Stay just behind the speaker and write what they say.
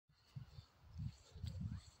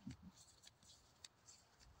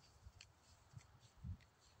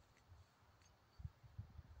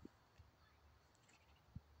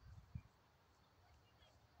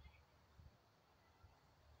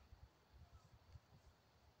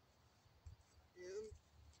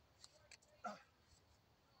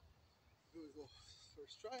go.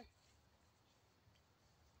 First try.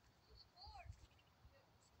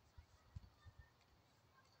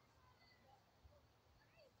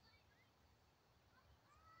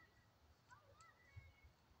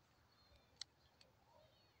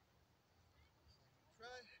 Try.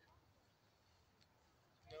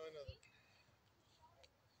 Now another.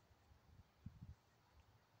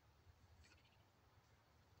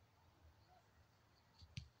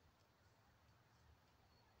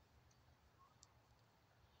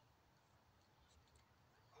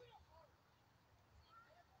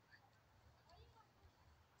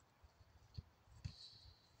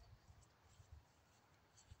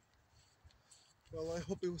 Well, I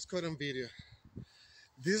hope it was caught on video.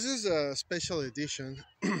 This is a special edition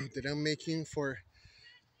that I'm making for.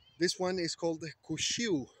 This one is called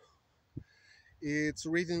Cuxiu. It's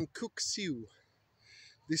written Cuxiu.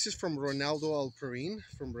 This is from Ronaldo Alperin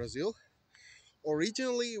from Brazil.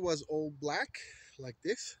 Originally it was all black like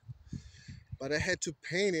this, but I had to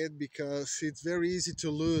paint it because it's very easy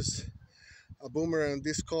to lose a boomerang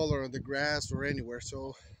this color on the grass or anywhere.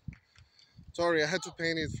 So sorry, I had to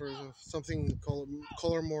paint it for something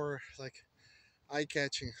color more like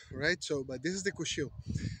eye-catching, right? So, but this is the Cuxiu.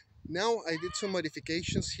 Now I did some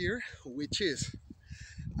modifications here, which is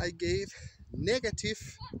I gave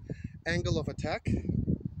negative angle of attack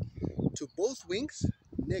to both wings,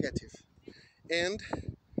 negative, and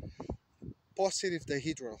positive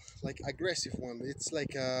dihedral, like aggressive one. It's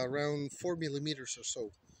like around 4 millimeters or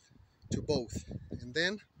so to both. And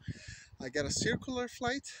then I got a circular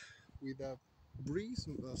flight with a breeze,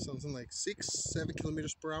 something like 6-7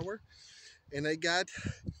 kilometers per hour. And I got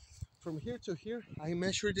from here to here, I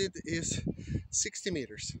measured it is 60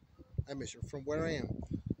 meters. I measured from where I am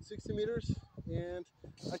 60 meters, and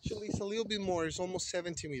actually it's a little bit more, it's almost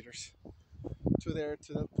 70 meters to there,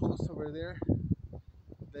 to that post over there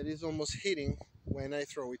that is almost hitting when I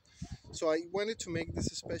throw it. So I wanted to make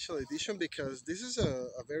this a special edition because this is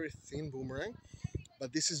a very thin boomerang,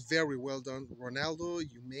 but this is very well done. Ronaldo,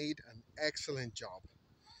 you made an excellent job.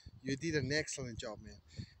 You did an excellent job, man.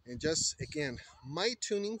 And just again, my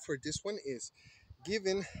tuning for this one is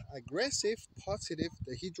giving aggressive positive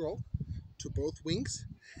dihedral to both wings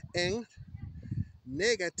and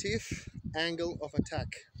negative angle of attack.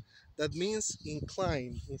 That means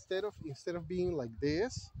incline. Instead of being like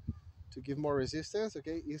this to give more resistance,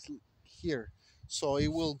 okay, is here. So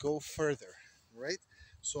it will go further, right?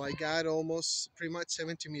 So I got almost pretty much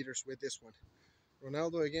 70 meters with this one.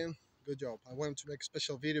 Ronaldo, again, good job. I wanted to make a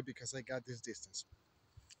special video because I got this distance.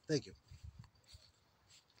 Thank you.